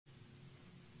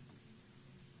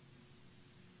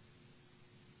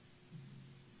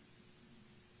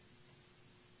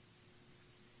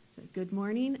Good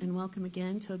morning and welcome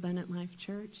again to Abundant Life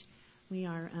Church. We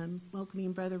are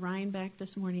welcoming Brother Ryan back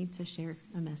this morning to share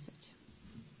a message.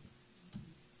 All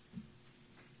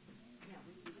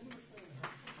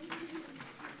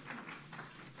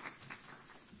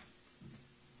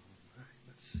right,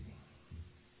 let's see.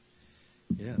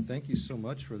 Yeah, thank you so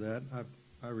much for that.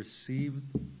 I received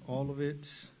all of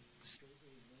it,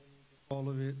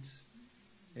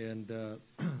 and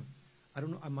I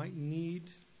don't know, I might need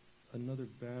another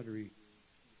battery.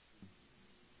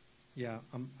 Yeah,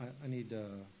 I need a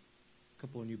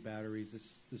couple of new batteries.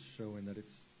 This is showing that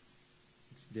it's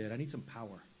dead. I need some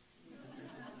power.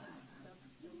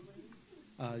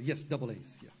 Yes, double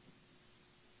A's.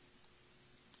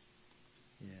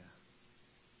 Yeah.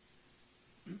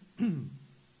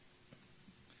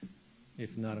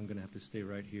 If not, I'm going to have to stay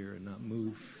right here and not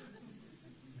move.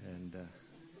 And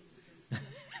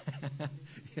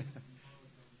yeah.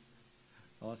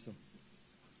 Awesome.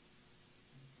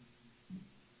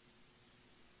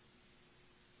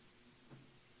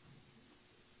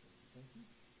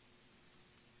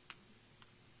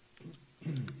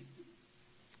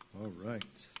 All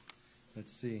right.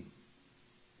 Let's see.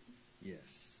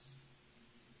 Yes.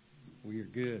 We are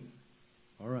good.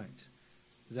 All right.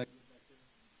 Is that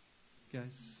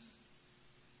guys?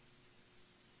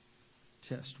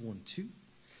 Test 1, 2.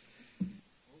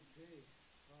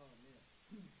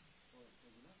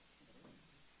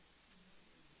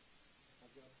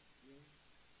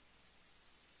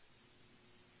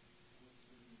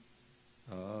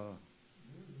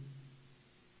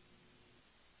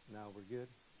 Now we're good.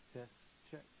 Test,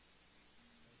 check.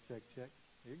 Check, check.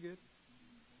 You're good.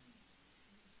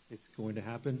 It's going to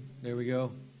happen. There we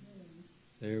go.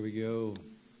 There we go.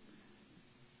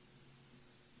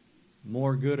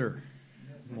 More gooder.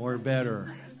 More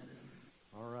better.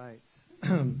 All right.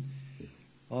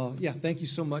 Yeah, thank you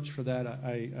so much for that.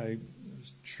 I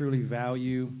truly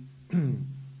value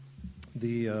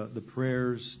the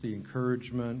prayers, the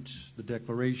encouragement, the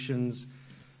declarations.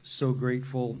 So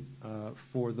grateful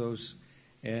for those.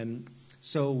 And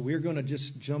so we're going to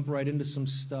just jump right into some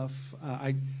stuff.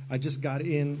 I just got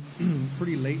in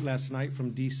pretty late last night from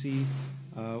D.C.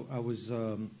 I was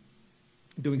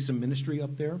doing some ministry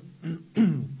up there.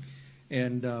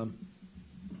 And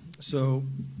so,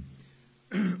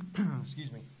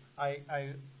 excuse me,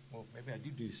 well, maybe I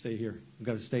do stay here. I've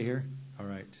got to stay here? All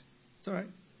right. It's all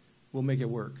right. We'll make it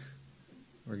work.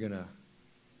 We're gonna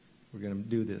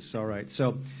do this. All right.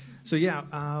 So yeah,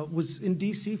 was in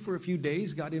D.C. for a few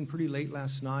days. Got in pretty late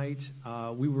last night.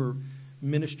 We were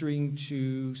ministering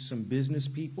to some business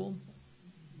people.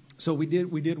 So we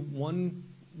did one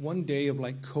day of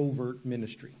like covert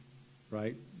ministry,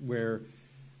 right, where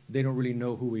they don't really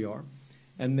know who we are,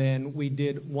 and then we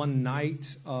did one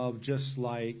night of just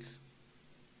like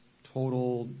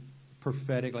total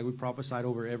prophetic, like we prophesied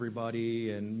over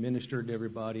everybody and ministered to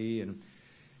everybody and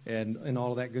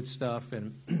all of that good stuff,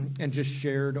 and just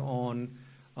shared on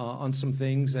some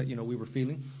things that we were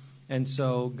feeling, and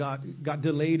so got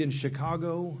delayed in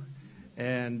Chicago,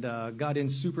 and got in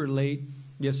super late.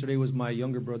 Yesterday was my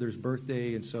younger brother's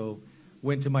birthday, and so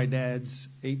went to my dad's,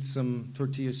 ate some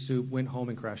tortilla soup, went home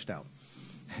and crashed out,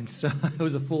 and so it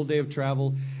was a full day of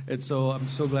travel, and so I'm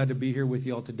so glad to be here with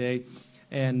you all today,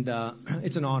 and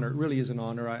it's an honor. It really is an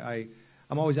honor.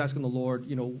 I'm always asking the Lord,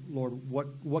 Lord,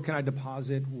 what can I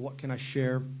deposit? What can I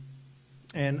share?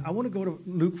 And I want to go to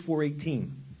Luke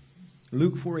 4:18.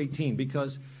 Luke 4:18,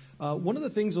 because one of the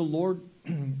things the Lord,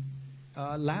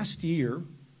 last year,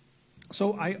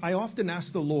 so I often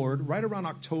ask the Lord, right around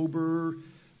October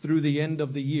through the end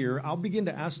of the year, I'll begin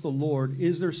to ask the Lord,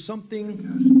 is there something...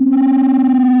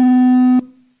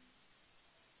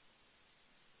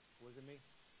 Was it me?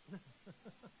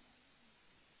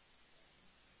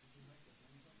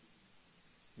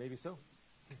 Maybe so.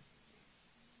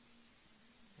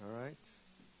 All right.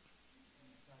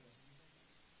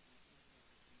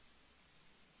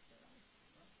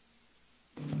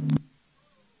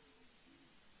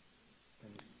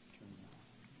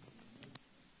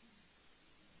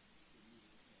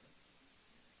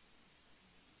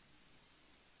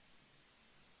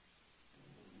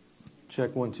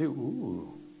 Check 1, 2.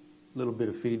 Ooh, a little bit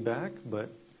of feedback,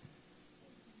 but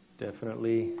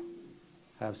definitely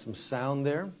have some sound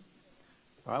there.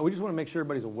 All right, we just want to make sure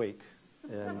everybody's awake,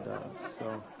 and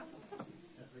so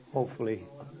hopefully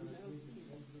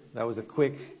that was a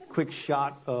quick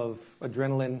shot of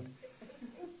adrenaline.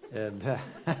 And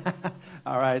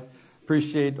all right,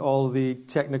 appreciate all the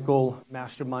technical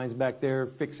masterminds back there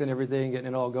fixing everything, getting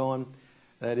it all going.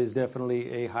 That is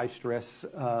definitely a high stress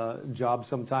job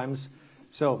sometimes.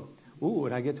 So,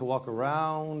 and I get to walk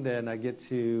around, and I get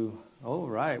to All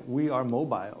right, we are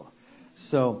mobile.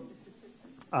 So,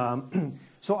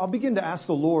 so I'll begin to ask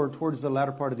the Lord towards the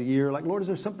latter part of the year, like, Lord, is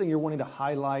there something you're wanting to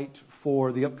highlight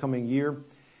for the upcoming year?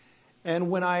 And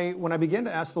when I began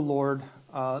to ask the Lord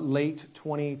late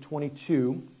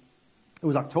 2022, it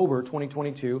was October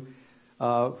 2022,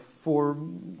 for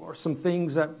some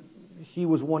things that He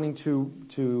was wanting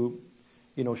to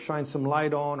shine some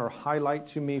light on or highlight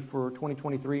to me for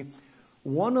 2023.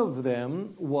 One of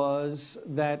them was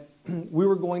that we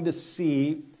were going to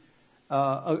see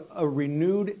a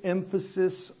renewed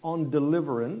emphasis on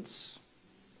deliverance,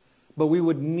 but we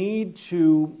would need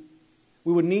to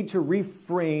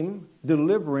reframe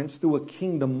deliverance through a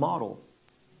kingdom model.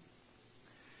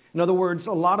 In other words,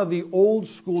 a lot of the old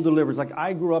school deliverance, like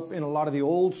I grew up in a lot of the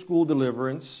old school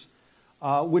deliverance,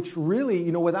 which really,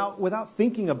 without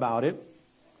thinking about it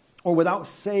or without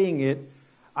saying it,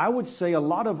 I would say a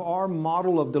lot of our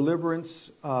model of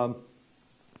deliverance,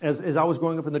 as I was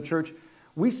growing up in the church,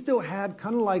 we still had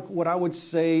kind of like what I would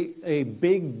say a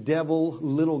big devil,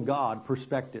 little God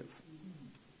perspective.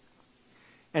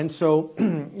 And so,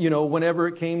 whenever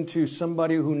it came to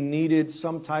somebody who needed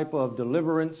some type of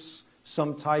deliverance,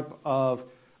 some type of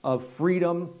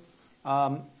freedom,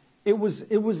 it was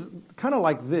kind of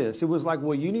like this. It was like,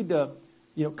 well, you need to,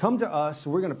 come to us.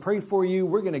 We're going to pray for you.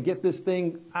 We're going to get this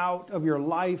thing out of your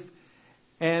life.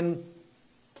 And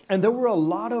there were a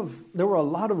lot of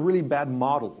really bad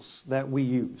models that we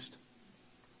used.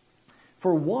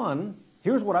 For one,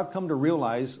 here's what I've come to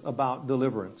realize about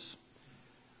deliverance.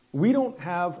 We don't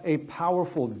have a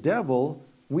powerful devil.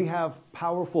 We have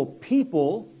powerful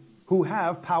people who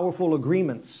have powerful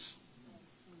agreements.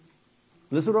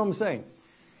 Listen to what I'm saying.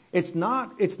 It's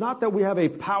not that we have a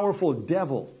powerful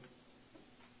devil.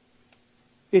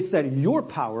 It's that you're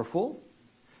powerful,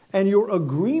 and your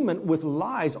agreement with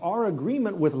lies, our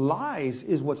agreement with lies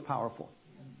is what's powerful.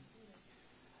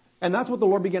 And that's what the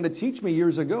Lord began to teach me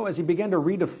years ago as He began to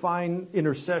redefine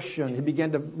intercession. He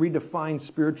began to redefine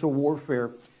spiritual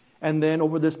warfare. And then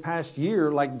over this past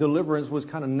year, like deliverance was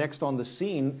kind of next on the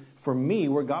scene for me,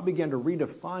 where God began to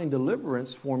redefine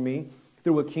deliverance for me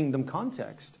through a kingdom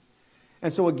context.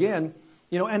 And so again,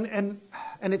 and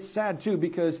it's sad too,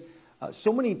 because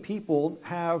so many people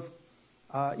have,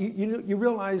 you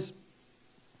realize,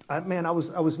 man, I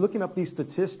was looking up these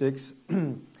statistics.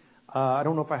 I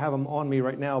don't know if I have them on me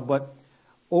right now, but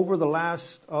over the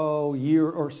last year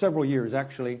or several years,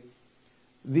 actually,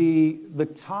 the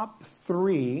top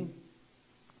 3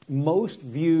 most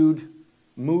viewed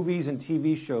movies and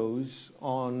TV shows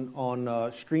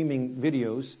on streaming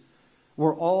videos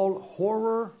were all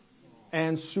horror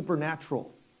and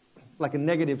supernatural, like a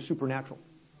negative supernatural.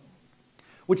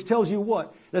 Which tells you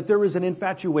what? That there is an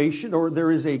infatuation, or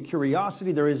there is a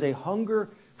curiosity, there is a hunger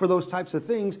for those types of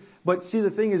things. But see, the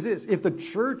thing is this: if the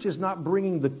church is not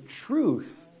bringing the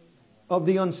truth of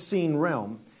the unseen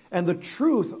realm and the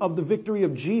truth of the victory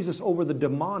of Jesus over the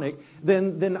demonic,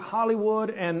 then Hollywood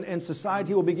and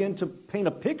society will begin to paint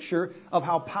a picture of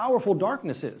how powerful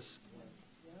darkness is.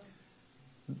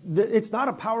 It's not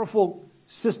a powerful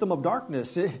system of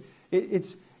darkness.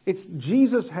 It's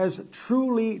Jesus has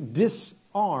truly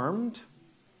disarmed,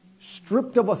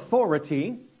 stripped of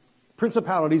authority,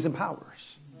 principalities and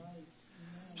powers.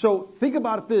 So think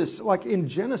about this, like in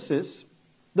Genesis,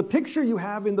 the picture you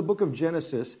have in the book of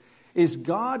Genesis is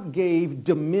God gave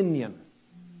dominion,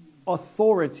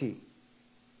 authority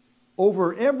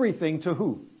over everything to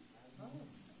who?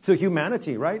 To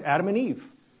humanity, right? Adam and Eve.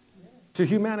 To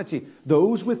humanity.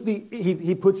 Those with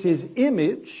He puts His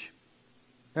image,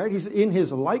 right? He's in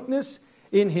His likeness,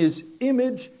 in His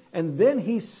image, and then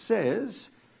He says,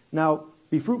 now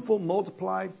be fruitful,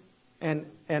 multiply, and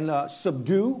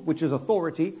subdue, which is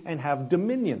authority, and have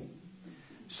dominion.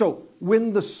 So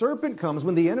when the serpent comes,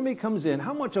 when the enemy comes in,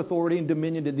 how much authority and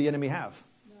dominion did the enemy have?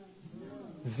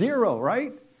 Zero,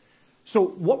 right? So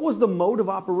what was the mode of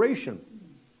operation?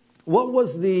 What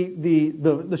was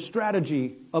the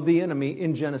strategy of the enemy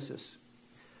in Genesis?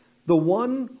 The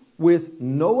one with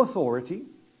no authority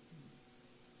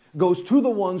goes to the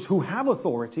ones who have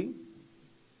authority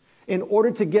in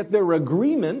order to get their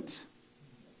agreement,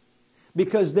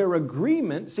 because their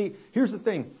agreement, see, here's the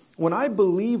thing. When I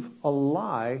believe a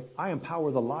lie, I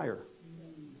empower the liar.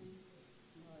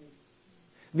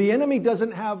 The enemy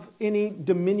doesn't have any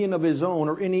dominion of his own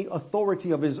or any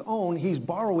authority of his own. He's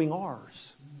borrowing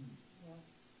ours.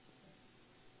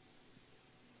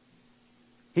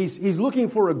 He's looking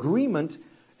for agreement,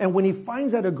 and when he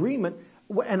finds that agreement,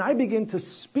 and I begin to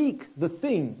speak the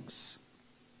things,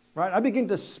 right? I begin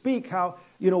to speak how,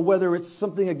 whether it's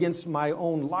something against my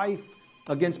own life,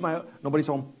 against my, nobody's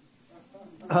home,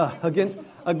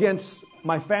 against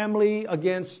my family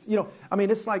against, I mean,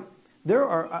 it's like there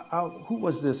are, who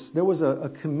was this? There was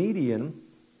a comedian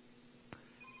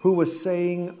who was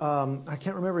saying, I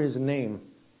can't remember his name.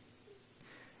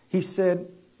 He said,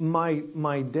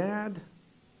 my dad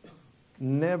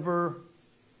never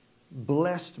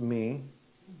blessed me.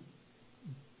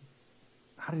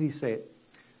 How did he say it?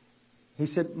 He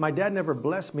said, my dad never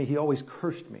blessed me. He always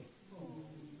cursed me.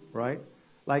 Right?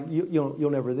 Like, you'll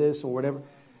never this or whatever.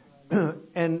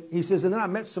 And he says, and then I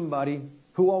met somebody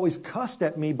who always cussed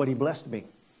at me, but he blessed me.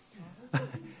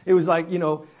 It was like,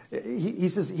 he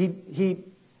says he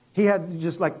had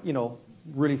just like,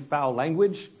 really foul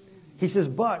language. He says,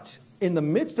 but in the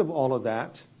midst of all of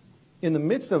that, in the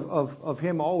midst of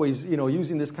him always,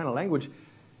 using this kind of language,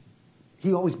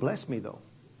 he always blessed me though.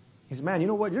 He said, man, you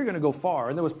know what? You're going to go far.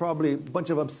 And there was probably a bunch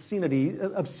of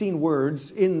obscene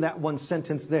words in that one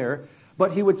sentence there.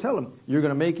 But he would tell him, you're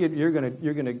going to make it. You're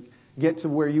going to get to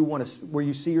where you want to, where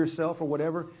you see yourself or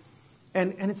whatever.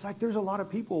 And it's like there's a lot of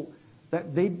people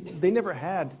that they never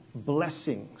had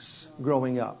blessings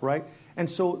growing up, right?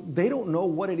 And so they don't know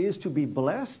what it is to be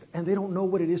blessed, and they don't know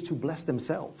what it is to bless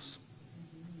themselves.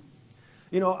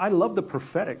 I love the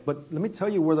prophetic, but let me tell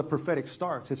you where the prophetic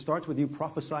starts. It starts with you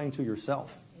prophesying to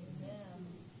yourself.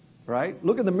 Right?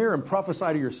 Look in the mirror and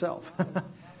prophesy to yourself.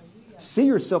 See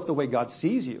yourself the way God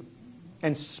sees you.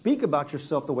 And speak about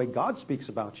yourself the way God speaks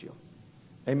about you.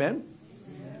 Amen?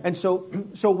 And so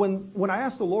when I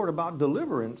asked the Lord about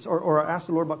deliverance, or I asked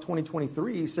the Lord about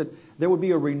 2023, He said there would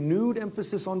be a renewed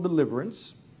emphasis on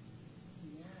deliverance,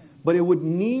 but it would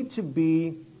need to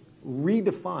be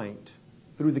redefined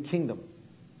through the kingdom.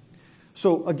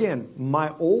 So again,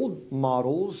 my old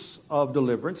models of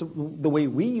deliverance, the way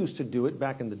we used to do it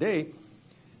back in the day,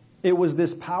 it was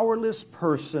this powerless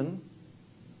person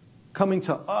coming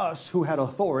to us who had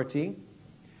authority,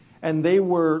 and they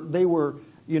were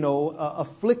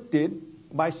afflicted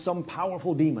by some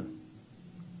powerful demon.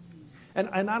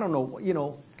 And I don't know,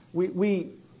 we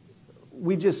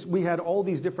had all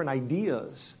these different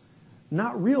ideas,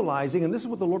 not realizing, and this is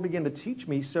what the Lord began to teach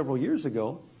me several years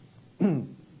ago.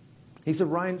 He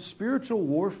said, Ryan, spiritual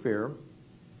warfare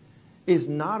is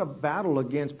not a battle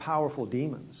against powerful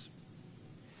demons.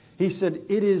 He said,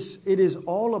 it is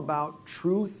all about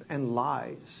truth and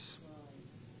lies.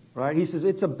 Right? He says,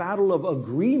 it's a battle of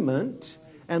agreement,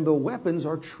 and the weapons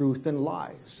are truth and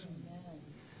lies.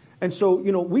 And so,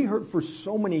 we heard for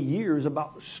so many years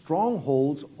about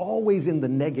strongholds always in the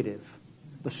negative.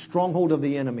 The stronghold of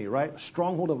the enemy, right?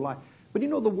 Stronghold of life. But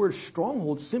the word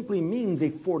stronghold simply means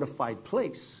a fortified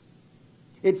place.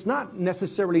 It's not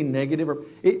necessarily negative, or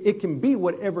it can be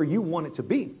whatever you want it to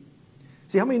be.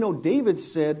 See, how many know David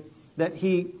said that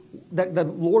the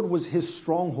Lord was his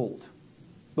stronghold?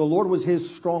 The Lord was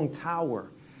his strong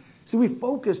tower. See, we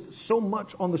focused so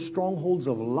much on the strongholds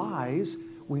of lies,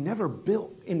 we never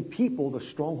built in people the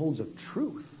strongholds of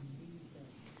truth.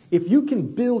 If you can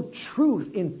build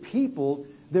truth in people,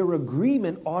 their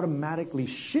agreement automatically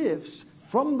shifts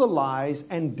from the lies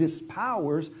and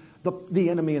dispowers the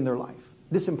enemy in their life.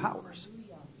 Disempowers.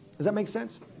 Does that make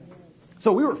sense?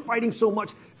 So we were fighting so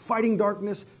much, fighting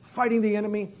darkness, fighting the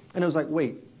enemy, and it was like,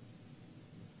 wait.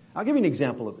 I'll give you an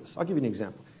example of this.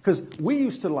 Because we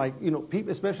used to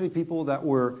especially people that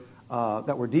were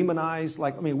demonized.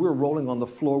 We were rolling on the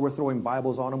floor. We're throwing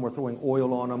Bibles on them. We're throwing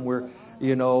oil on them. We're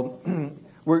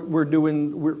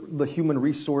doing the human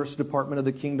resource department of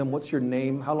the kingdom. What's your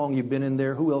name? How long you been in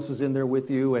there? Who else is in there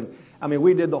with you? And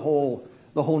we did the whole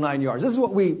 9 yards. This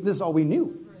is all we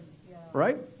knew,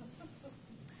 right?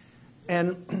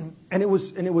 And it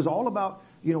was all about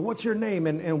what's your name?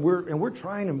 And we're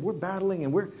trying and we're battling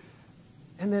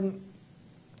and then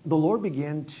the Lord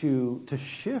began to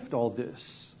shift all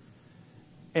this,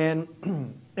 and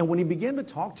when He began to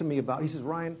talk to me about, He says,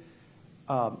 Ryan,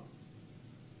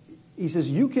 He says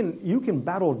you can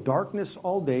battle darkness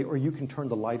all day, or you can turn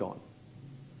the light on.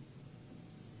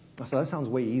 I said, that sounds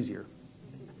way easier.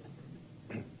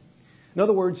 In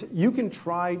other words, you can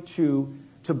try to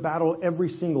battle every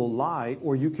single lie,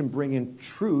 or you can bring in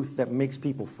truth that makes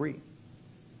people free.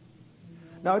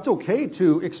 Now, it's okay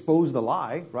to expose the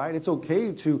lie, right? It's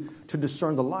okay to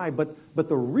discern the lie, but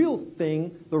the real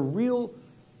thing, the real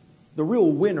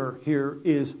winner here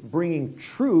is bringing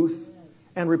truth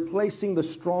and replacing the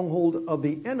stronghold of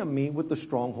the enemy with the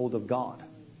stronghold of God,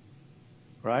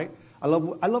 right? I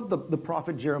love the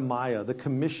prophet Jeremiah, the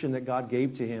commission that God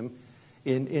gave to him.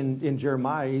 In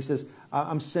Jeremiah, he says,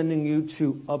 I'm sending you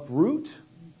to uproot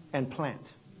and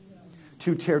plant,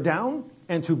 to tear down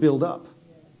and to build up.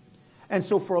 And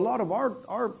so for a lot of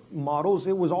our models,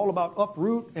 it was all about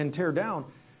uproot and tear down.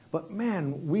 But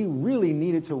man, we really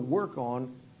needed to work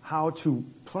on how to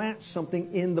plant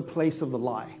something in the place of the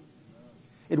lie.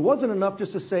 It wasn't enough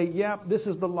just to say, yeah, this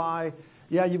is the lie.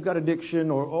 Yeah, you've got addiction,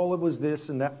 or oh, it was this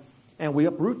and that. And we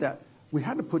uproot that. We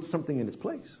had to put something in its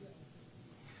place.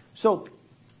 So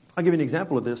I'll give you an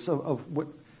example of this, of what,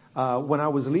 when I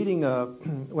was leading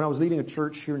a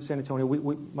church here in San Antonio,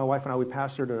 my wife and I, we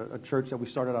pastored a church that we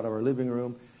started out of our living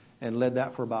room and led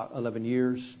that for about 11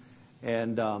 years.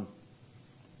 And I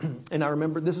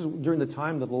remember this is during the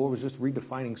time that the Lord was just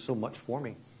redefining so much for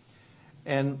me.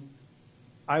 And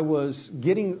I was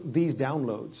getting these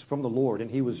downloads from the Lord,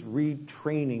 and He was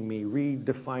retraining me,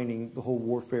 redefining the whole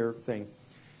warfare thing.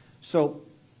 So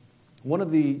one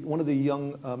of the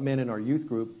young men in our youth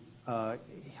group, I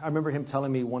remember him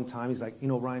telling me one time, he's like, you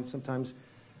know, Ryan, sometimes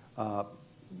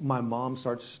my mom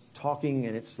starts talking,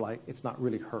 and it's like it's not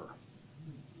really her.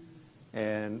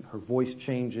 And her voice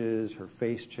changes, her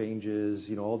face changes,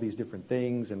 you know, all these different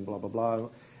things, and blah, blah, blah,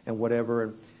 and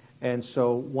whatever. And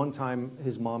so one time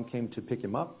his mom came to pick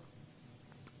him up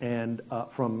and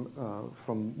from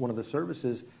one of the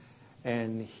services,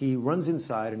 and he runs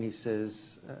inside and he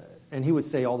says, and he would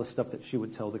say all the stuff that she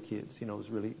would tell the kids, you know, it was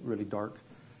really, really dark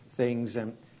things.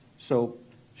 And so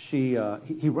he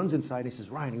runs inside and he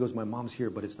says, Ryan, he goes, my mom's here,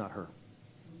 but it's not her.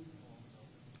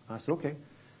 I said, okay.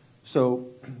 So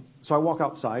I walk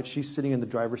outside. She's sitting in the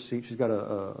driver's seat. She's got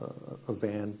a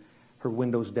van. Her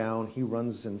window's down. He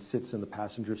runs and sits in the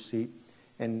passenger seat.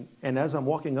 And as I'm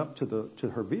walking up to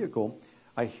her vehicle,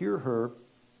 I hear her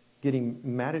getting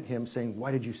mad at him, saying,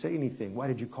 why did you say anything? Why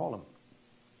did you call him?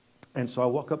 And so I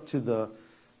walk up to the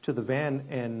van,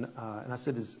 and I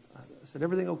said,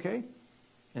 everything okay?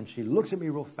 And she looks at me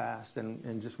real fast,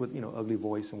 and just with, you know, ugly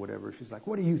voice and whatever. She's like,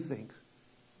 what do you think?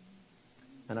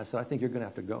 And I said, I think you're going to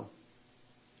have to go.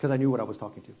 Because I knew what I was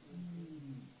talking to.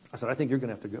 I said, I think you're going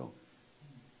to have to go.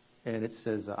 And it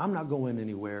says, I'm not going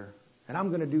anywhere, and I'm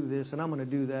going to do this, and I'm going to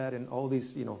do that, and all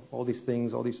these, you know, all these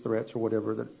things, all these threats or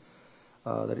whatever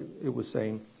that it was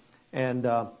saying. And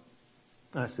I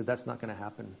said, that's not going to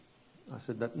happen. I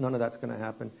said, that none of that's going to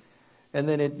happen. And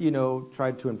then it, you know,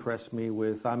 tried to impress me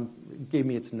with, gave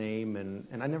me its name,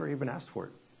 and I never even asked for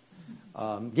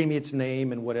it. Gave me its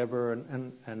name and whatever,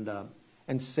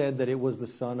 and said that it was the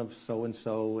son of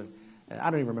so-and-so, and I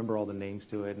don't even remember all the names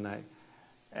to it, and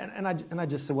I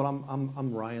just said, well,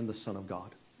 I'm Ryan, the Son of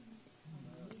God.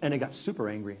 And it got super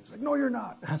angry. It's like, no, you're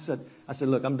not. I said,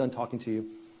 look, I'm done talking to you.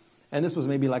 And this was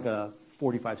maybe like a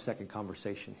 45-second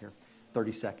conversation here,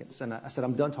 30 seconds. And I said,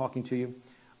 I'm done talking to you.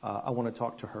 I want to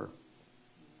talk to her.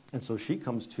 And so she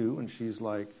comes to, and she's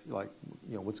like, you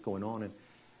know, what's going on?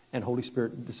 And Holy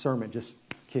Spirit discernment just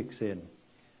kicks in.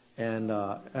 And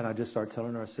I just started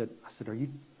telling her, I said, are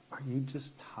you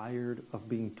just tired of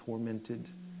being tormented?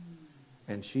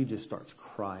 And she just starts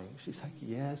crying. She's like,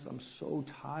 yes, I'm so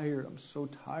tired. I'm so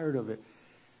tired of it.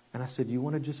 And I said, you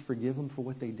want to just forgive them for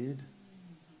what they did?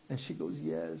 And she goes,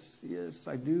 yes,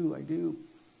 I do.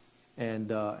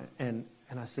 And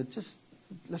I said,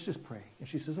 let's just pray. And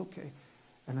she says, okay.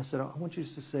 And I said, I want you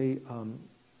just to say,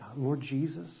 Lord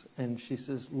Jesus. And she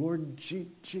says, Lord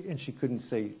and she couldn't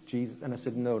say Jesus. And I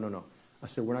said, no. I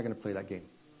said, we're not going to play that game.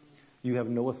 You have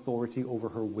no authority over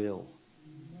her will.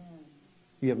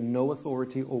 You have no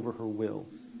authority over her will.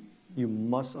 You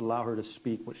must allow her to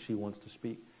speak what she wants to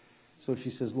speak. So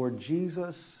she says, Lord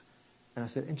Jesus. And I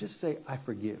said, and just say, I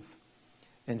forgive.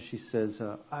 And she says,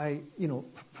 and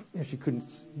she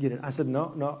couldn't get it. I said,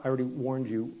 no, I already warned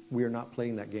you. We are not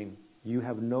playing that game. You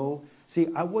have no... See,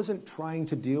 I wasn't trying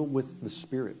to deal with the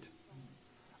Spirit.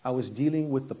 I was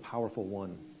dealing with the powerful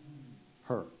one,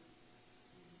 her.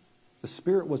 The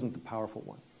Spirit wasn't the powerful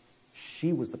one.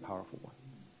 She was the powerful one.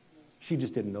 She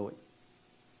just didn't know it.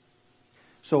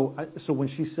 So when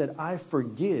she said, I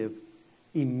forgive,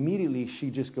 immediately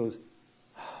she just goes,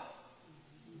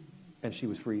 and she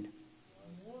was freed.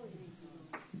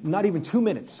 Not even 2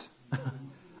 minutes.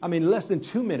 I mean, less than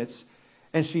 2 minutes,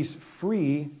 and she's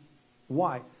free.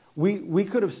 Why? We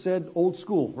could have said old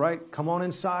school, right? Come on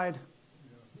inside,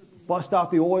 bust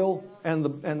out the oil, and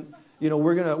you know,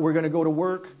 we're gonna go to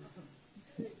work.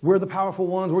 We're the powerful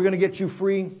ones. We're gonna get you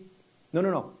free.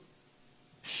 No.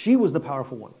 She was the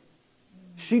powerful one.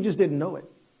 She just didn't know it.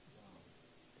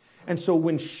 And so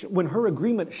when her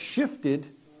agreement shifted,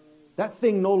 that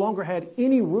thing no longer had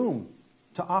any room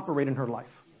to operate in her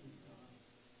life.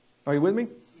 Are you with me?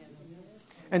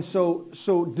 And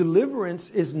so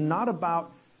deliverance is not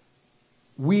about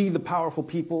we, the powerful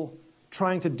people,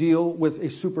 trying to deal with a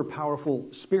super powerful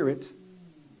spirit.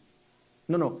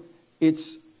 No.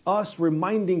 It's us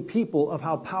reminding people of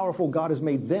how powerful God has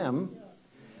made them.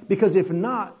 Because if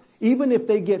not, even if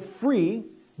they get free,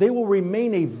 they will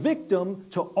remain a victim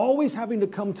to always having to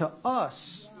come to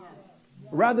us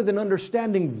rather than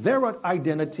understanding their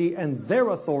identity and their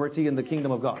authority in the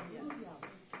kingdom of God.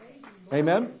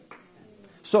 Amen?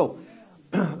 So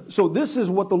this is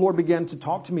what the Lord began to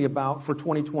talk to me about for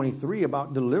 2023,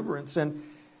 about deliverance. And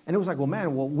it was like,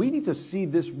 well, we need to see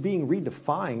this being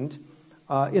redefined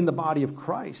in the body of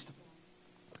Christ.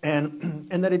 And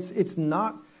that it's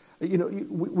not,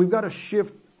 we've got to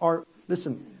shift our,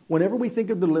 listen, whenever we think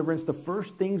of deliverance, the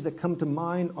first things that come to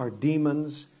mind are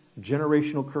demons,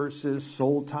 generational curses,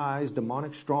 soul ties,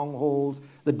 demonic strongholds,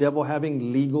 the devil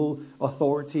having legal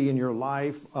authority in your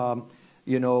life,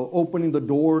 opening the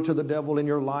door to the devil in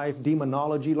your life,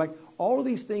 demonology, like all of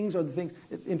these things are the things.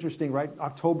 It's interesting, right?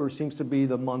 October seems to be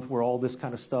the month where all this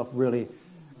kind of stuff really,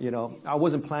 I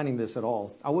wasn't planning this at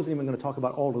all. I wasn't even going to talk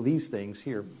about all of these things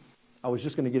here. I was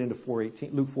just going to get into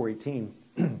Luke 4:18.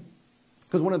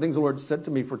 Because one of the things the Lord said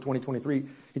to me for 2023,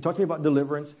 He talked to me about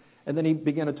deliverance, and then He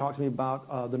began to talk to me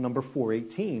about the number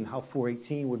 418, how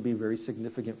 418 would be very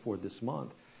significant for this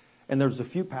month. And there's a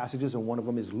few passages, and one of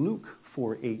them is Luke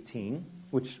 4:18,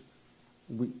 which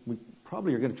we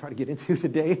probably are going to try to get into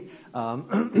today.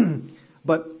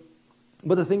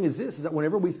 But the thing is this, is that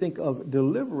whenever we think of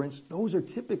deliverance, those are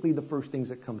typically the first things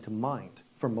that come to mind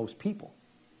for most people.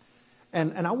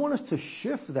 And I want us to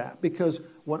shift that, because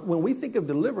when we think of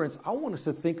deliverance, I want us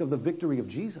to think of the victory of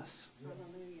Jesus.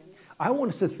 I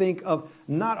want us to think of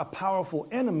not a powerful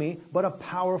enemy, but a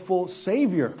powerful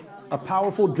Savior, a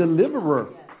powerful deliverer.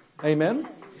 Amen?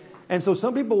 And so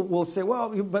some people will say, well,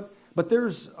 but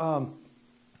there's,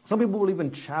 some people will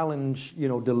even challenge,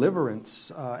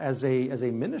 deliverance as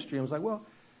a ministry. I was like, well,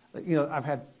 I've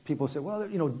had people say, well,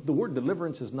 the word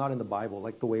deliverance is not in the Bible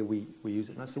like the way we use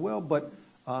it. And I said, well, but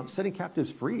setting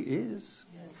captives free is,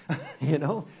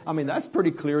 that's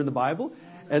pretty clear in the Bible.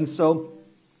 And so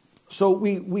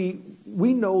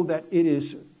we know that it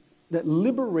is, that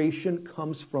liberation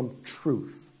comes from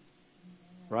truth,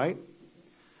 right?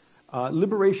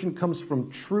 Liberation comes from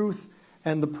truth,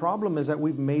 and the problem is that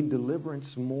we've made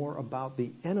deliverance more about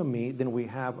the enemy than we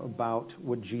have about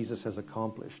what Jesus has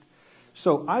accomplished.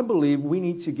 So I believe we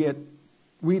need to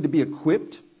be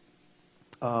equipped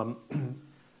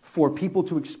for people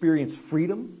to experience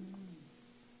freedom.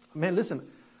 Man, listen,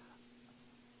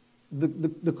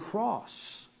 the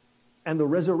cross and the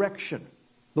resurrection,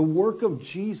 the work of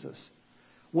Jesus,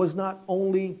 was not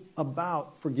only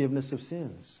about forgiveness of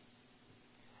sins.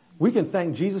 We can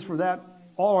thank Jesus for that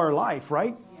all our life,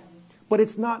 right? But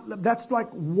it's not, that's like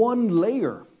one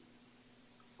layer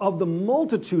of the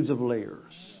multitudes of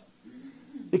layers.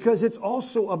 Because it's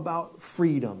also about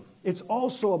freedom. It's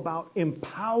also about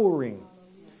empowering.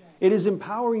 It is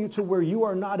empowering you to where you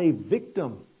are not a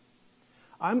victim.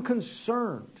 I'm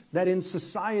concerned that in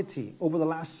society over the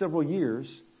last several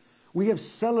years, we have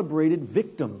celebrated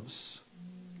victims.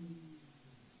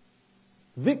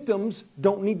 Victims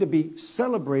don't need to be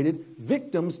celebrated.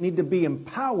 Victims need to be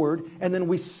empowered, and then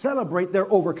we celebrate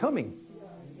their overcoming.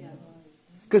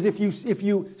 Because if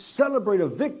you celebrate a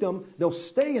victim, they'll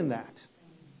stay in that.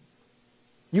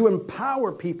 You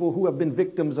empower people who have been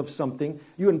victims of something.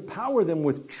 You empower them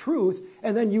with truth,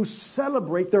 and then you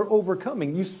celebrate their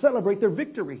overcoming. You celebrate their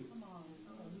victory.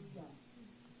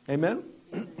 Amen?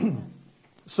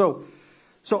 So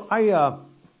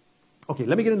okay,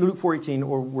 let me get into Luke 4:18,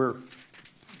 or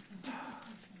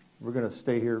we're going to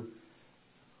stay here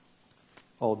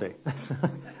all day.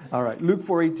 All right, Luke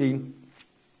 4:18.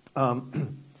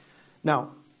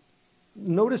 Now,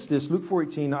 notice this, Luke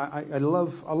 4:18. I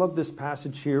love this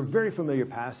passage here. Very familiar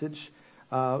passage.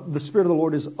 The Spirit of the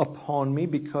Lord is upon me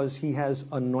because He has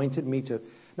anointed me to.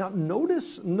 Now,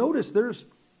 notice.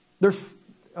 There's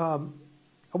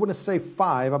I want to say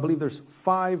 5. I believe there's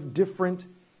 5 different.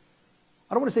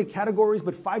 I don't want to say categories,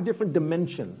 but 5 different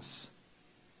dimensions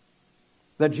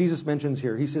that Jesus mentions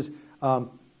here. He says, let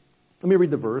me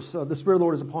read the verse. The Spirit of the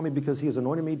Lord is upon me because He has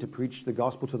anointed me to preach the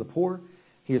gospel to the poor.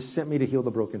 He has sent me to heal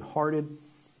the brokenhearted,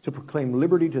 to proclaim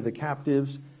liberty to the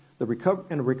captives,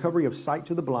 and recovery of sight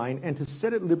to the blind, and to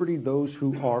set at liberty those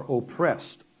who are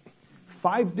oppressed.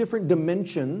 5 different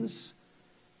dimensions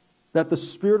that the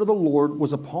Spirit of the Lord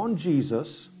was upon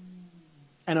Jesus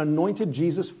and anointed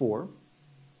Jesus for.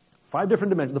 5 different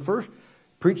dimensions. The first,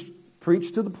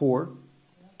 preach to the poor.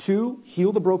 2,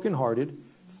 heal the brokenhearted.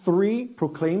 3,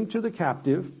 proclaim to the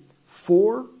captive.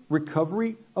 4,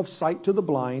 recovery of sight to the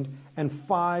blind. And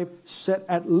 5, set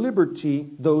at liberty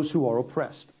those who are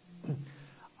oppressed.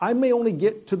 I may only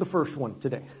get to the first one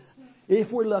today.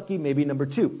 If we're lucky, maybe number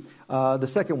 2, the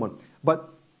second one. But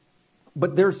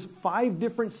there's 5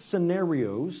 different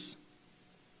scenarios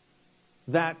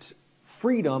that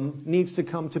freedom needs to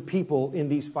come to people in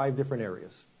these 5 different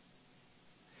areas.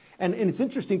 And it's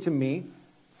interesting to me,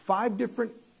 5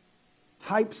 different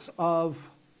types of,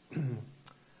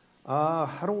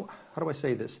 how do I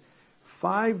say this?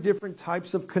 5 different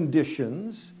types of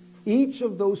conditions. Each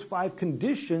of those 5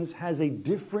 conditions has a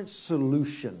different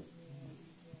solution.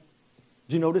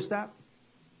 Did you notice that?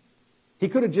 He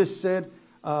could have just said,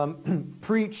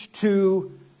 preach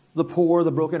to the poor,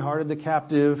 the brokenhearted, the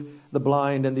captive, the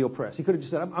blind, and the oppressed. He could have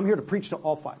just said, I'm here to preach to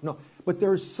all 5. No, but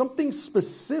there's something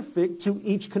specific to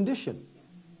each condition.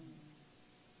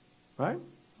 Right?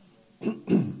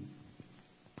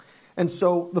 And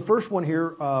so the first one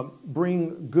here,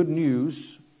 bring good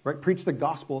news, right? Preach the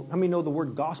gospel. How many know the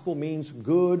word gospel means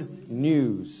good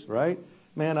news, right?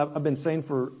 Man, I've been saying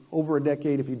for over a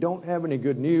decade, if you don't have any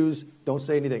good news, don't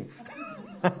say anything.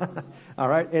 All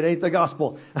right? It ain't the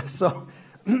gospel. So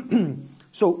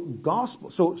gospel.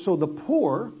 So the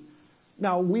poor,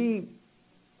 now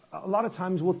a lot of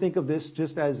times we'll think of this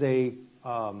just as a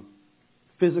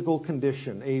physical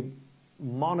condition, a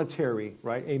monetary,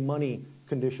 right? A money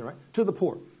condition, right? To the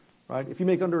poor, right? If you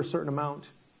make under a certain amount,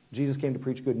 Jesus came to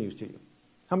preach good news to you.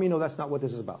 How many know that's not what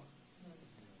this is about?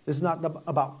 This is not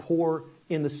about poor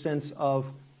in the sense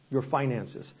of your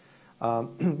finances.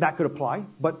 That could apply,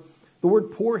 but the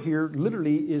word poor here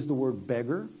literally is the word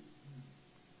beggar.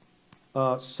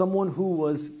 Someone who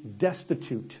was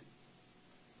destitute.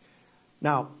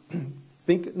 Now,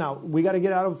 we got to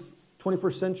get out of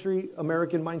 21st century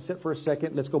American mindset for a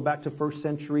second. Let's go back to first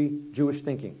century Jewish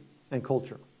thinking and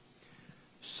culture.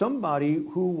 Somebody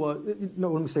who was,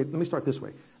 let me start this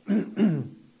way.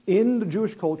 In the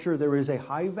Jewish culture, there is a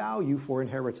high value for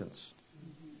inheritance.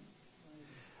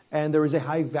 And there is a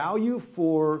high value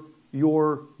for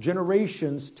your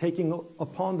generations taking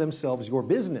upon themselves your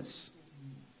business.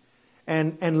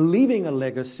 And leaving a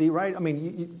legacy, right? I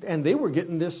mean, and they were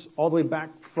getting this all the way back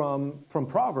from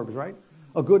Proverbs, right?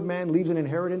 A good man leaves an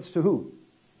inheritance to who?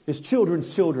 His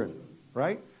children's children,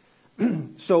 right?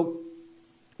 So,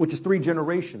 which is 3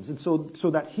 generations. And so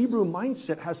that Hebrew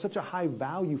mindset has such a high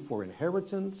value for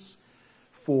inheritance,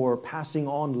 for passing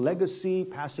on legacy,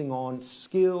 passing on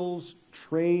skills,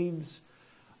 trades.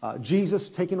 Jesus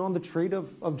taking on the trade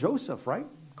of Joseph, right?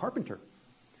 Carpenter.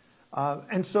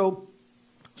 And so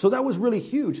that was really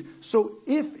huge. So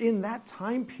if in that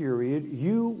time period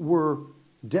you were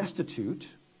destitute,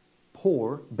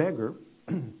 poor, beggar,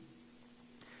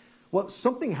 well,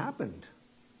 something happened.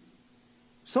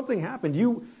 Something happened.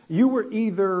 You were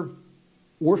either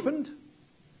orphaned.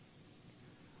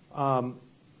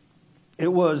 It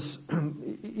was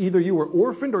either you were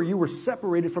orphaned or you were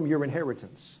separated from your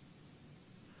inheritance.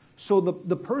 So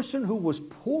the person who was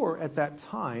poor at that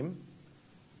time,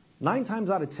 9 times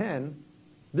out of 10,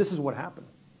 this is what happened.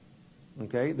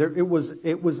 Okay, it was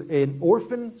an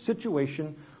orphan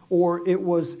situation, or it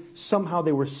was somehow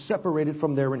they were separated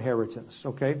from their inheritance.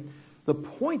 Okay, the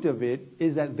point of it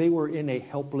is that they were in a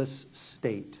helpless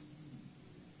state,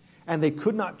 and they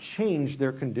could not change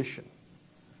their condition.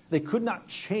 They could not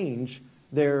change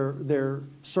their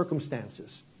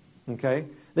circumstances. Okay,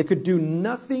 they could do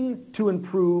nothing to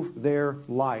improve their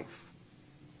life.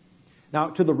 Now,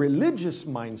 to the religious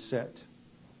mindset.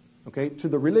 Okay, to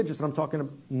the religious, and I'm talking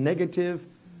negative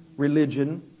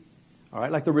religion, all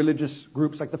right, like the religious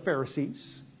groups like the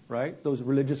Pharisees, right? Those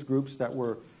religious groups that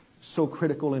were so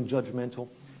critical and judgmental.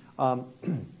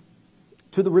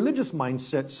 To the religious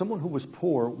mindset, someone who was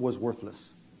poor was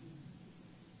worthless.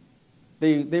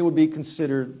 They would be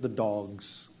considered the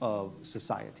dogs of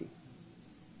society,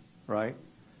 right?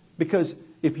 Because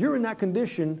if you're in that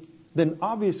condition, then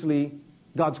obviously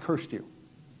God's cursed you.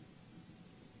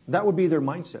 That would be their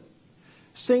mindset.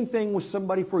 Same thing with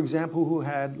somebody, for example, who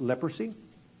had leprosy,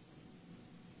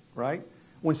 right?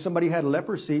 When somebody had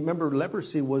leprosy, remember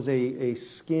leprosy was a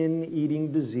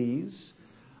skin-eating disease.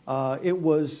 It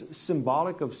was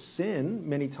symbolic of sin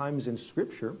many times in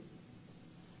Scripture.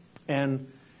 And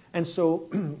so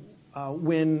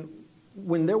when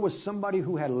there was somebody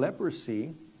who had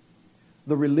leprosy,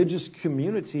 the religious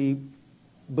community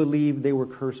believed they were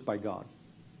cursed by God.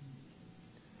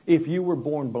 If you were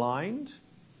born blind,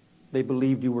 they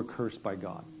believed you were cursed by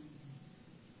God.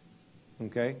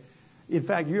 Okay? In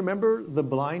fact, you remember the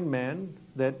blind man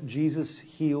that Jesus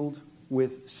healed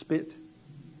with spit? Do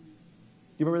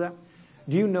you remember that?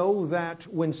 Do you know that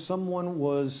when someone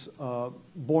was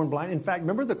born blind, in fact,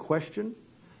 remember the question,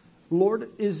 Lord,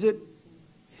 is it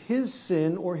his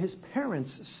sin or his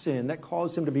parents' sin that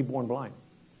caused him to be born blind?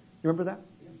 You remember that?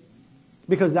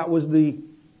 Because that was the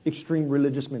extreme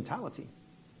religious mentality.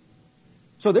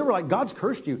 So they were like, God's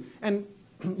cursed you. And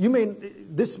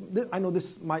I know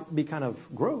this might be kind of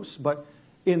gross, but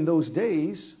in those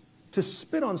days, to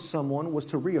spit on someone was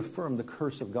to reaffirm the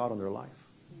curse of God on their life.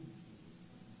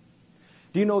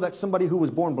 Do you know that somebody who was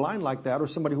born blind like that, or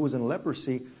somebody who was in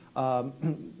leprosy,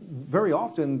 very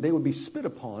often they would be spit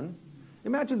upon?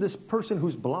 Imagine this person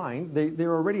who's blind.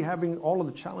 They're already having all of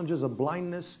the challenges of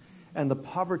blindness and the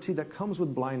poverty that comes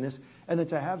with blindness, and then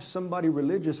to have somebody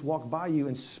religious walk by you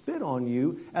and spit on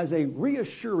you as a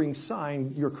reassuring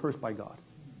sign you're cursed by God.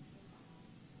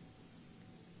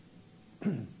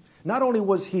 Not only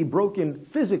was he broken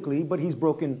physically, but he's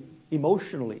broken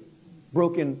emotionally,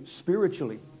 broken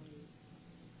spiritually.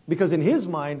 Because in his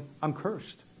mind, I'm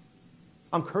cursed.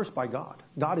 I'm cursed by God.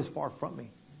 God is far from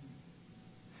me.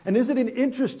 And isn't it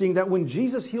interesting that when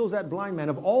Jesus heals that blind man,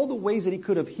 of all the ways that he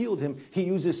could have healed him, he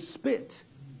uses spit.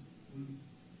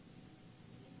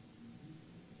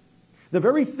 The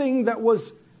very thing that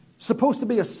was supposed to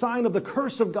be a sign of the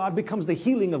curse of God becomes the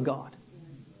healing of God.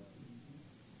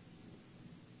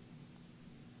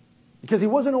 Because he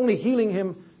wasn't only healing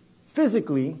him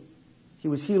physically, he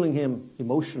was healing him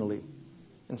emotionally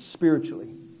and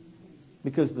spiritually.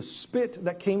 Because the spit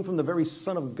that came from the very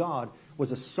Son of God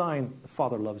was a sign the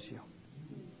Father loves you.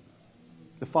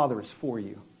 The Father is for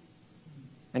you.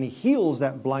 And he heals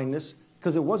that blindness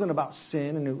because it wasn't about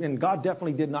sin, and God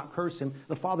definitely did not curse him.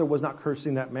 The Father was not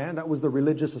cursing that man. That was the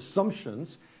religious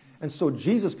assumptions. And so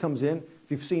Jesus comes in. If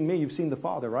you've seen me, you've seen the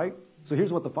Father, right? So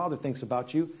here's what the Father thinks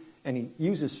about you. And he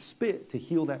uses spit to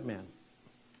heal that man.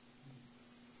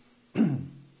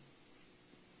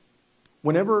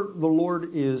 Whenever the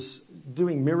Lord is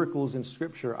doing miracles in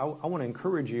Scripture, I want to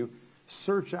encourage you,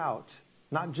 search out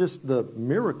not just the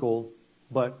miracle,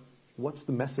 but what's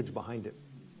the message behind it.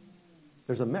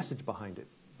 There's a message behind it,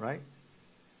 right?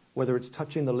 Whether it's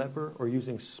touching the leper or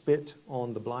using spit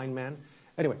on the blind man.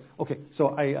 Anyway, okay,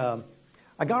 so I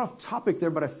got off topic there,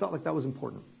 but I felt like that was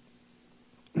important.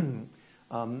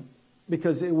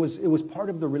 Because it was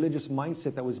part of the religious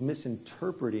mindset that was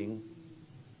misinterpreting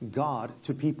God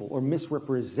to people, or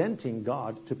misrepresenting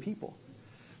God to people.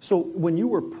 So when you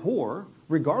were poor,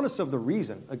 regardless of the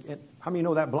reason, how many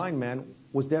know that blind man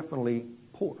was definitely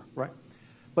poor, right?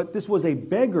 But this was a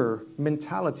beggar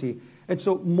mentality. And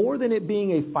so more than it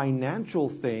being a financial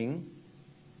thing,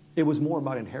 it was more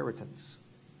about inheritance.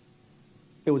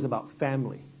 It was about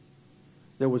family.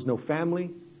 There was no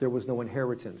family, there was no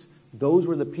inheritance. Those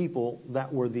were the people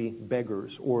that were the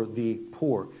beggars or the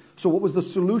poor. So what was the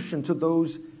solution to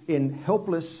those in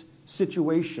helpless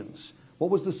situations? What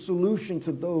was the solution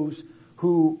to those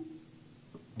who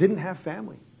didn't have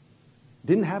family,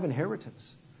 didn't have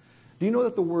inheritance? Do you know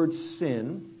that the word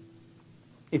sin,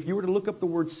 if you were to look up the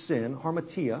word sin,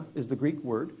 harmatia is the Greek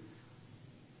word,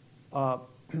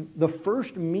 the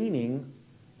first meaning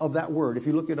of that word, if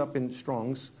you look it up in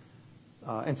Strong's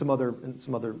and some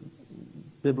other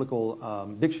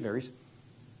biblical dictionaries,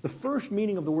 the first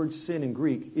meaning of the word sin in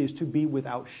Greek is to be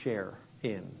without share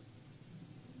in.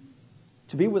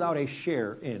 To be without a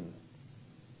share in.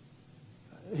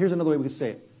 Here's another way we could say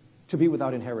it. To be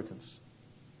without inheritance.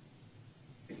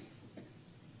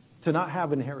 To not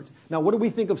have inheritance. Now, what do we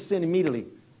think of sin immediately?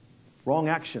 Wrong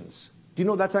actions. Do you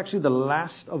know that's actually the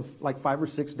last of like 5 or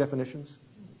 6 definitions?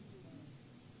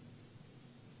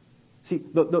 See,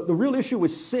 the real issue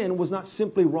with sin was not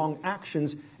simply wrong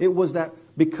actions. It was that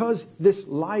because this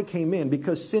lie came in,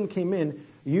 because sin came in,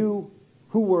 you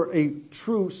who were a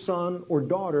true son or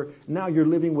daughter, now you're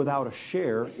living without a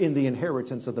share in the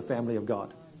inheritance of the family of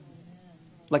God.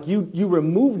 Like you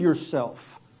removed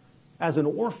yourself as an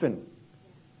orphan.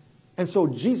 And so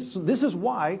Jesus, this is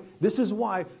why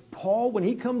Paul, when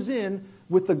he comes in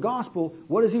with the gospel,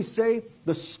 what does he say?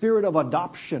 The spirit of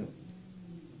adoption.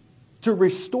 To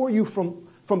restore you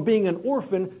from being an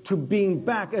orphan to being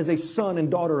back as a son and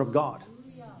daughter of God.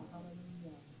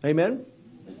 Amen?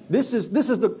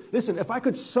 Listen, if I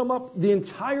could sum up the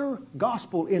entire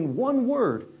gospel in one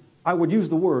word, I would use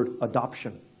the word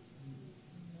adoption.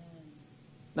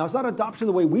 Now, it's not adoption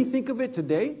the way we think of it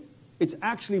today. It's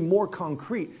actually more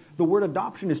concrete. The word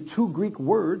adoption is 2 Greek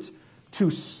words, to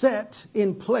set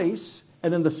in place,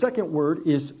 and then the second word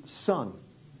is son,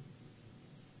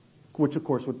 which of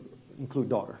course would include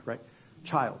daughter, right?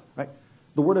 Child, right?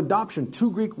 The word adoption,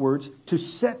 2 Greek words, to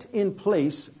set in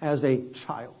place as a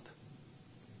child.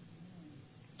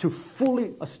 To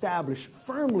fully establish,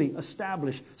 firmly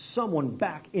establish someone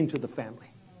back into the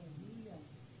family.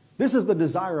 This is the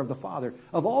desire of the Father.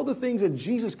 Of all the things that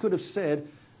Jesus could have said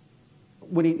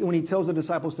when he tells the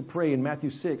disciples to pray in Matthew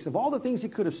 6, of all the things he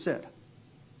could have said,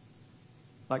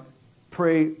 like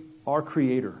pray our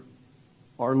Creator,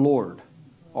 our Lord,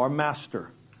 our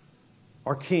Master,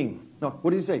 our King, No,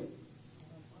 what did he say?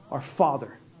 Our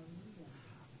Father.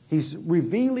 He's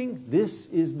revealing this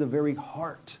is the very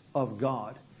heart of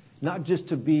God. Not just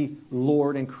to be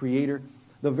Lord and Creator.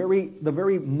 The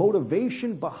very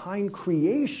motivation behind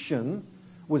creation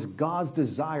was God's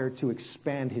desire to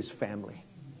expand His family.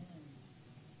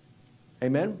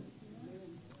 Amen?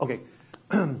 Okay.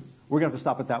 We're going to have to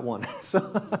stop at that one. So,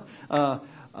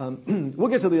 we'll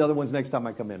get to the other ones next time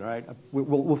I come in, all right?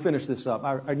 We'll finish this up.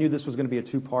 I knew this was going to be a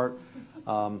two-part.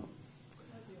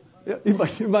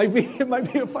 It might be a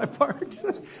 5-part.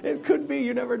 It could be.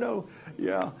 You never know.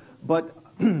 Yeah. But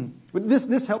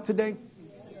this helped today.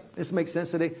 This makes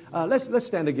sense today. Let's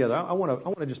stand together. I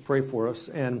want to just pray for us,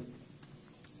 and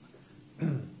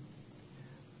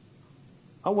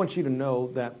I want you to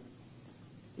know that.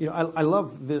 You know, I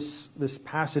love this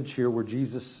passage here where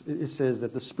Jesus, it says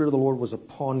that the Spirit of the Lord was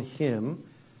upon Him,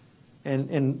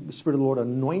 and the Spirit of the Lord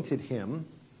anointed Him,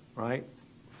 right,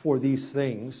 for these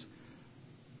things.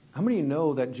 How many of you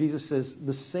know that Jesus says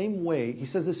the same way, He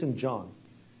says this in John,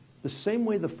 the same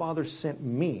way the Father sent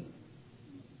me,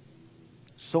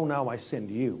 so now I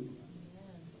send you.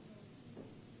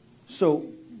 So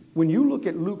when you look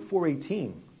at Luke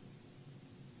 4:18,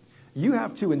 you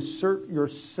have to insert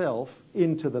yourself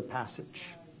into the passage.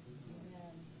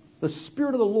 The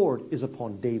Spirit of the Lord is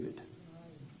upon David.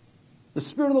 The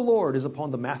Spirit of the Lord is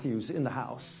upon the Matthews in the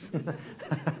house.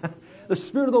 The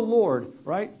Spirit of the Lord,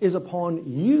 right, is upon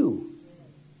you.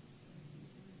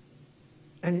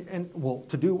 And well,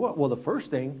 to do what? Well, the first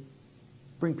thing,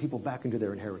 bring people back into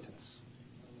their inheritance.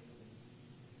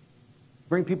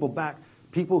 Bring people back,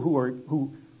 people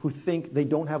who think they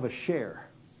don't have a share.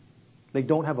 They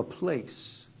don't have a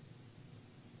place.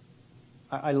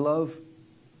 I love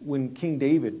when King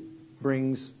David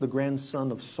brings the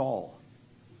grandson of Saul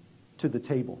to the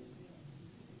table.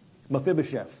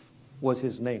 Mephibosheth was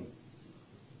his name.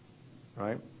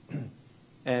 Right?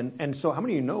 And so how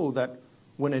many of you know that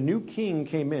when a new king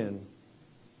came in,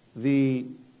 the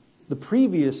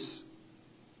previous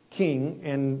king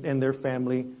and their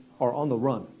family are on the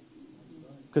run?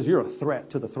 Because you're a threat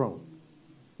to the throne.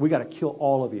 We got to kill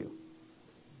all of you.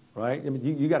 Right? I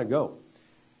mean, you got to go.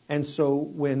 And so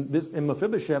and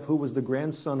Mephibosheth, who was the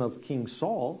grandson of King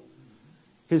Saul,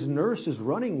 his nurse is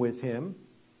running with him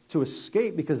to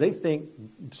escape because they think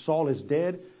Saul is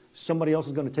dead. Somebody else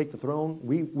is going to take the throne.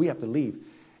 We have to leave.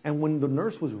 And when the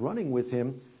nurse was running with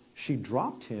him, she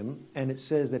dropped him, and it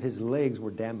says that his legs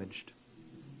were damaged.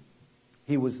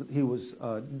 He was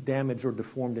damaged or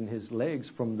deformed in his legs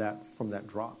from that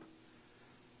drop.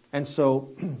 And so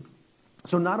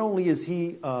not only is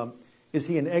he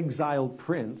an exiled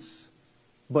prince,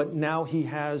 but now he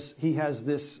has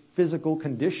this physical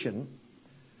condition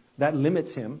that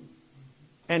limits him,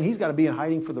 and he's got to be in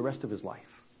hiding for the rest of his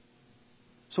life.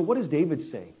 So what does David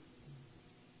say?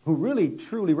 Who really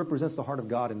truly represents the heart of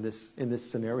God in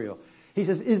this scenario. He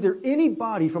says, "Is there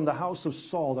anybody from the house of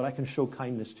Saul that I can show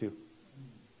kindness to?"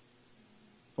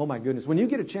 Oh my goodness! When you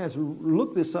get a chance,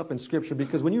 look this up in Scripture,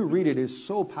 because when you read it, it's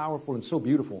so powerful and so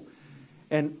beautiful.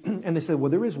 And they said, well,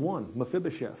 there is one,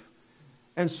 Mephibosheth.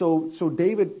 And so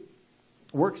David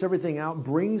works everything out,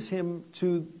 brings him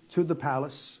to the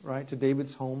palace, right, to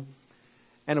David's home.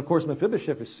 And of course,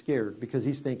 Mephibosheth is scared because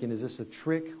he's thinking, is this a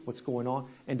trick? What's going on?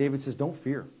 And David says, don't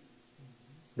fear.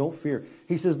 Don't fear.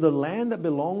 He says, the land that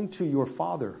belonged to your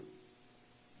father,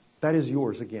 that is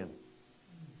yours again.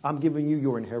 I'm giving you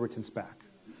your inheritance back.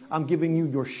 I'm giving you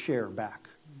your share back.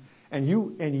 And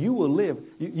you will live.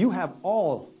 You have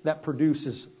all that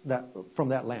produces that from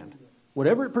that land.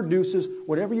 Whatever it produces,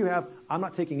 whatever you have, I'm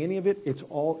not taking any of it. It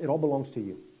all belongs to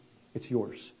you. It's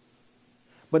yours.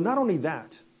 But not only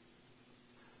that,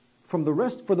 for the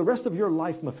rest of your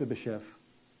life, Mephibosheth,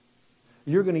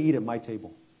 you're going to eat at my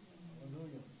table.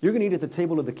 You're going to eat at the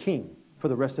table of the king for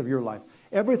the rest of your life.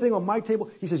 Everything on my table,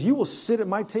 he says, you will sit at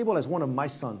my table as one of my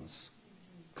sons.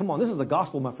 Come on, this is the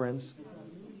gospel, my friends.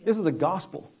 This is the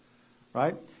gospel.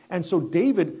 Right? And so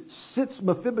David sits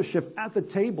Mephibosheth at the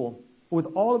table with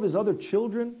all of his other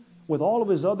children, with all of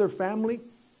his other family,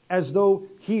 as though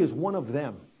he is one of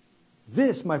them.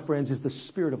 This, my friends, is the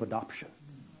spirit of adoption.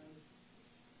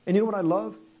 And you know what I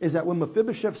love? Is that when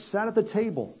Mephibosheth sat at the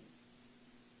table,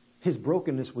 his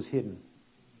brokenness was hidden.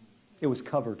 It was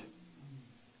covered.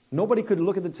 Nobody could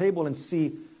look at the table and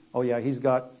see, oh yeah, he's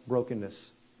got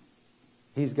brokenness.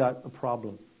 He's got a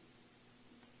problem.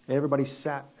 Everybody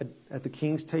sat at the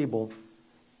king's table,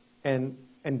 and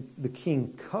the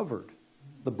king covered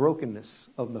the brokenness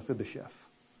of Mephibosheth.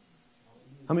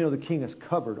 How many know the king has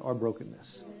covered our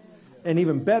brokenness? And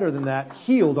even better than that,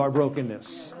 healed our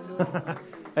brokenness.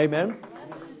 Amen?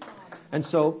 And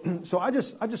so I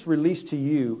just release to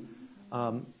you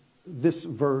this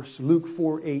verse, Luke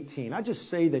 4:18. I just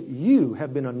say that you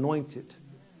have been anointed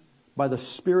by the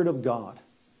Spirit of God,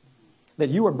 that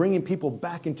you are bringing people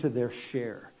back into their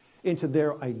share, into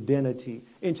their identity,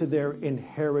 into their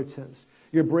inheritance.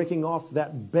 You're breaking off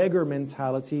that beggar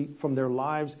mentality from their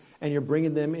lives, and you're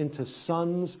bringing them into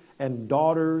sons and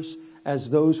daughters as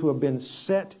those who have been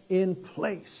set in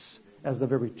place as the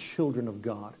very children of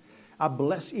God. I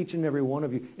bless each and every one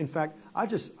of you. In fact, I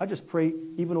just pray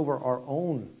even over our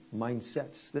own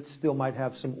mindsets that still might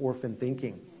have some orphan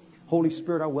thinking. Holy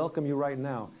Spirit, I welcome you right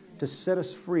now to set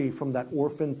us free from that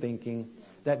orphan thinking,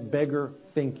 that beggar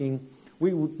thinking.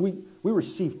 We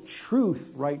receive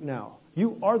truth right now.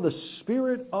 You are the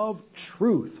Spirit of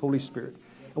truth, Holy Spirit.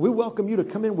 And we welcome you to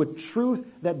come in with truth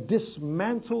that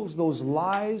dismantles those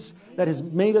lies that has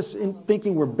made us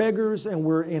thinking we're beggars and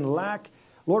we're in lack.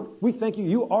 Lord, we thank you.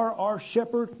 You are our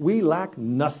shepherd. We lack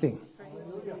nothing.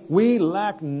 We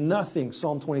lack nothing,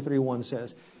 Psalm 23:1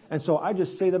 says. And so I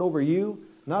just say that over you.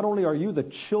 Not only are you the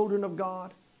children of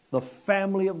God, the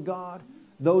family of God,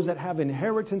 those that have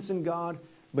inheritance in God,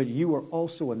 but you are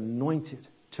also anointed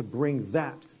to bring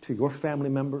that to your family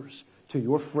members, to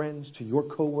your friends, to your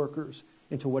co-workers,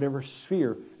 into whatever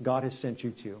sphere God has sent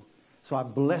you to. So I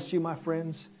bless you, my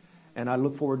friends, and I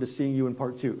look forward to seeing you in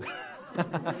part 2.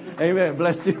 Amen.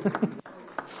 Bless you.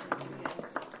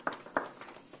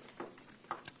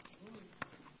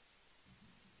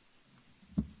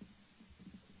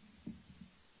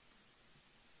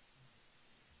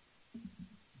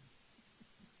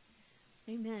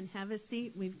 Amen. Have a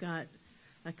seat. We've got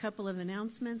a couple of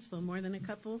announcements. Well, more than a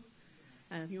couple.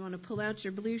 If you want to pull out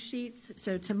your blue sheets.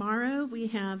 So tomorrow we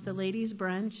have the ladies'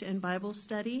 brunch and Bible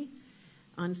study.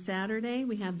 On Saturday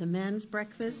we have the men's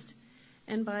breakfast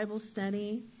and Bible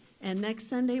study. And next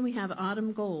Sunday we have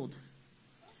Autumn Gold.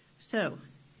 So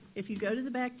if you go to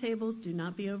the back table, do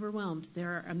not be overwhelmed. There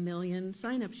are a million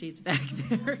sign-up sheets back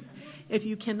there. If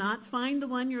you cannot find the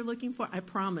one you're looking for, I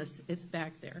promise it's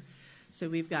back there. So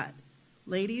we've got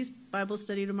ladies' Bible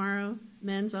study tomorrow,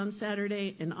 men's on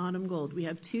Saturday, and Autumn Gold. We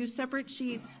have 2 separate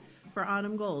sheets for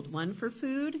Autumn Gold. One for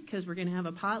food, because we're going to have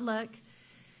a potluck.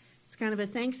 It's kind of a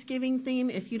Thanksgiving theme.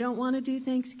 If you don't want to do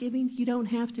Thanksgiving, you don't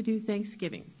have to do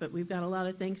Thanksgiving. But we've got a lot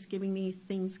of Thanksgiving-y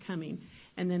things coming.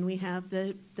 And then we have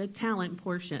the talent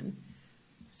portion.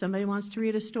 Somebody wants to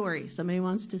read a story. Somebody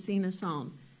wants to sing a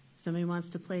song. Somebody wants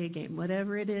to play a game.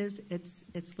 Whatever it is, it's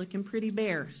looking pretty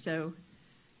bare. So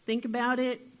think about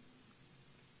it.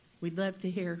 We'd love to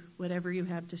hear whatever you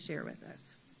have to share with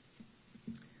us.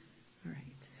 All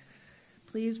right.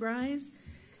 Please rise,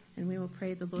 and we will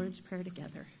pray the Lord's Prayer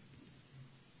together.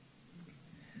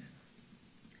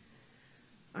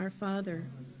 Our Father,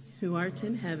 who art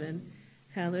in heaven,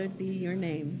 hallowed be your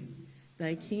name.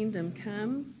 Thy kingdom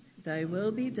come, thy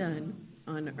will be done,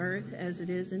 on earth as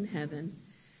it is in heaven.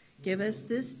 Give us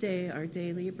this day our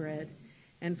daily bread,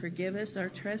 and forgive us our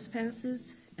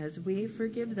trespasses, as we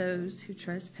forgive those who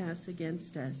trespass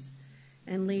against us.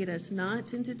 And lead us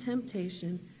not into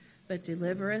temptation, but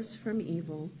deliver us from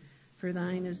evil. For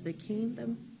thine is the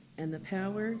kingdom, and the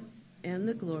power, and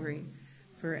the glory,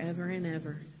 forever and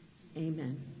ever.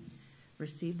 Amen.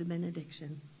 Receive the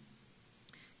benediction.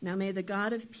 Now may the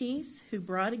God of peace, who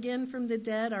brought again from the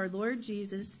dead our Lord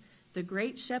Jesus, the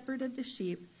great shepherd of the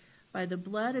sheep, by the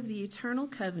blood of the eternal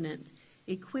covenant,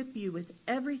 equip you with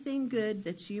everything good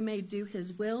that you may do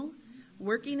his will,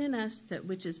 working in us that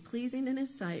which is pleasing in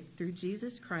his sight through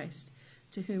Jesus Christ,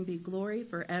 to whom be glory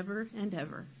forever and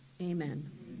ever. Amen.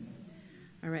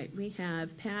 All right, we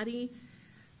have Patty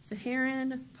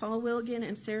Faharan, Paul Wilgan,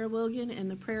 and Sarah Wilgan in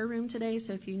the prayer room today.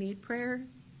 So if you need prayer,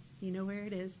 you know where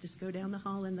it is. Just go down the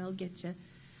hall and they'll get you.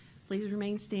 Please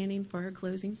remain standing for our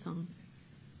closing song.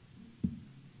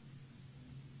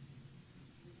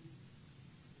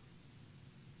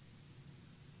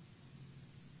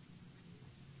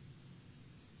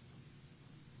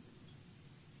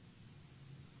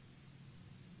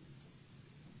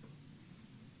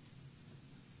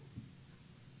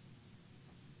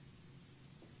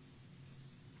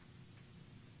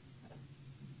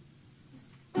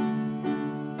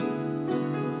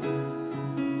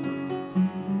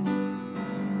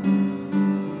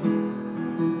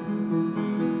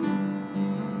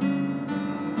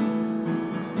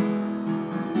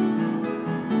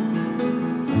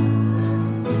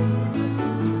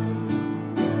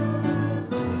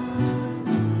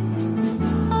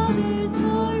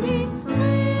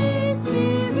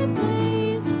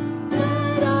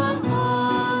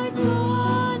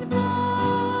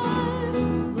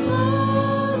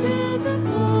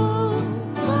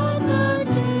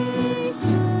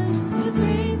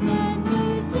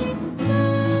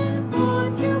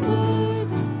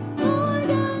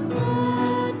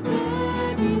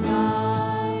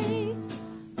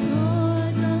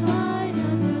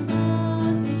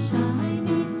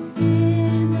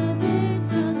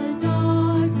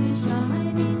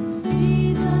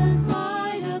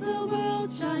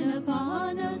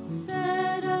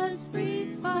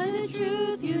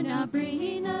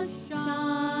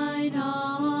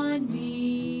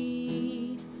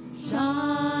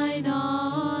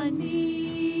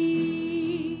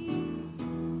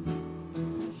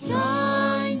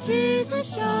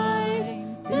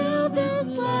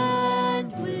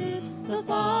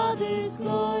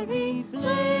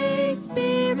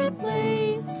 Spirit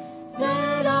blaze,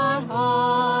 set our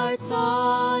hearts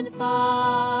on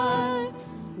fire.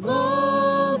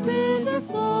 Flow, river,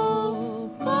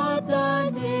 flow, flood the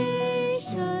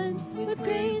nations with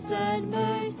grace and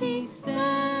mercy.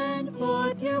 Send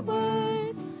forth your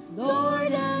word,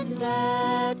 Lord, and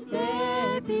let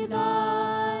there be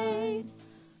light.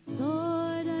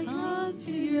 Lord, I come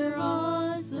to your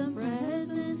awesome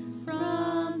presence,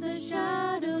 from the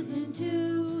shadows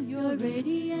into your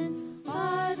radiance.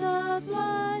 By the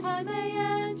blood I may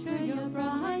enter your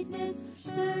brightness.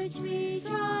 Search me,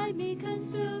 try me,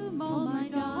 consume all my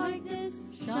darkness.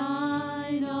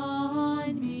 Shine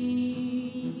on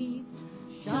me,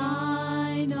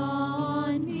 shine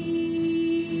on me.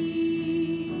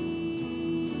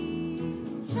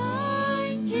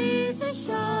 Shine, Jesus,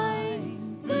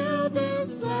 shine, fill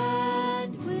this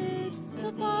land with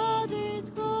the Father's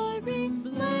glory.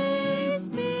 Blaze,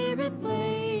 Spirit,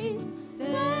 blaze,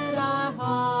 set our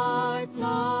hearts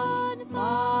on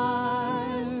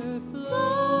fire.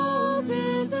 Flow,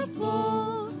 river,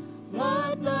 flow,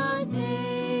 flood the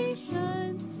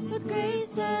nations with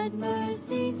grace and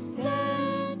mercy.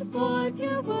 Send forth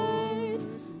your word,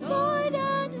 Lord,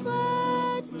 and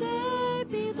let there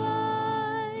be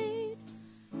light.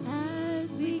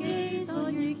 As we gaze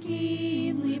on your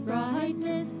keenly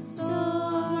brightness, so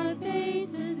our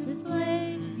faces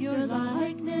display your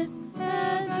likeness,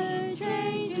 ever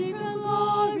changing from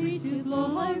glory to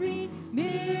glory.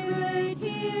 Mirrored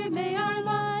here, may our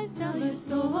lives tell your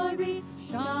story.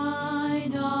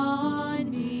 Shine on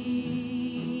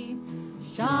me,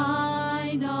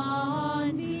 shine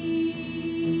on me.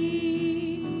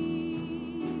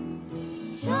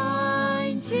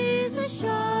 Shine, Jesus,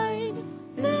 shine,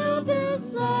 fill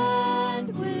this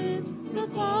land with the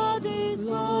Father's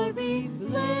glory.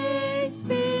 Blaze,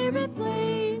 Spirit,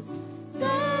 blaze,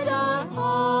 set our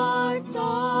hearts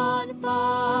on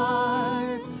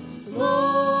fire.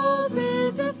 Flow,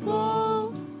 river,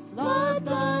 flow, flood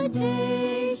the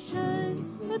nations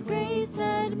with grace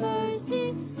and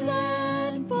mercy.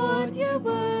 Send forth your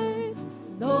word,